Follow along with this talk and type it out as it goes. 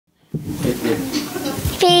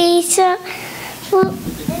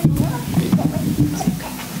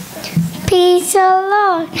Peace a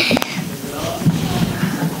lot.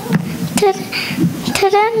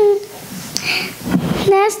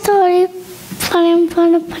 Next story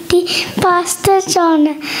പറ്റി pastor John.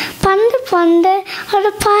 പണ്ട് ഒരു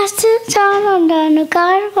പാസ്റ്റർ ജോൺ ഉണ്ടായിരുന്നു.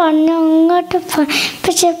 കാർ പറഞ്ഞു അങ്ങോട്ട് പോയി.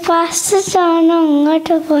 പക്ഷെ പാസ്റ്റർ ജോൺ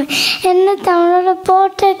അങ്ങോട്ട് പോയി. എന്നിട്ട് നമ്മളൊരു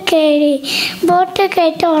ബോട്ട്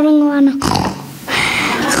കയറ്റി ഉറങ്ങുവാണ്.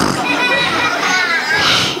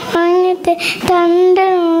 എന്നിട്ട് രണ്ട്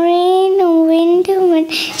വിൻഡും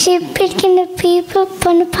ഷിപ്പിരിക്കുന്ന പീപ്പിൾ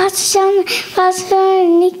പറഞ്ഞു പാസ്റ്റർ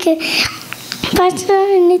എനിക്ക്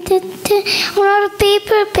ഉന്നോട്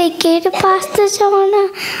പേപ്പർ പെക്കിയിട്ട് പാസ്റ്റർ ജോൺ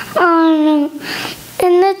ആണ്.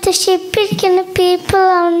 എന്നിട്ട് ഷിപ്പിരിക്കുന്ന പീപ്പിൾ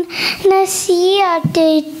ആണ് see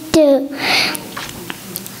ആട്ടിട്ട്.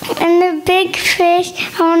 And the big fish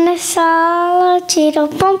അവനെ സാല ചെയ്തു.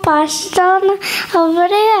 അപ്പം പാസ്റ്ററിന്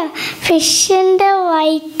അവിടെയാ ഫിഷിൻ്റെ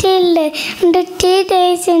വയറ്റിൽ 3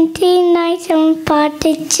 days and 3 nights അവൻ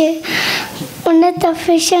പാട്ടിച്ച്. എന്നിട്ട്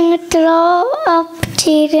ഫിഷ് അങ്ങ് ത്രോ അപ്പ്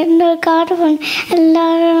ചെയ്ത് കാട് പറഞ്ഞു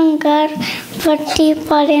എല്ലാവരും കാട് പറ്റി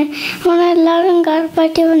പറയാൻ. അവനെല്ലാവരും കാട്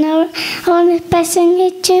പറ്റി പറഞ്ഞു. അവന്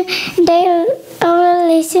പ്രസംഗിച്ച് അവൾ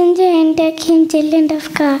ലിസൺ ചെയ്യാൻ ചില്ലിൻ്റെ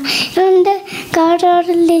അതുകൊണ്ട്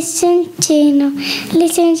കാടോട് ലിസൺ ചെയ്യണം.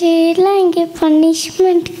 ലിസൺ ചെയ്യില്ല എങ്കിൽ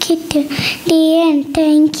പണിഷ്മെൻറ്റ് കിട്ടും.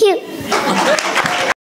 Thank you.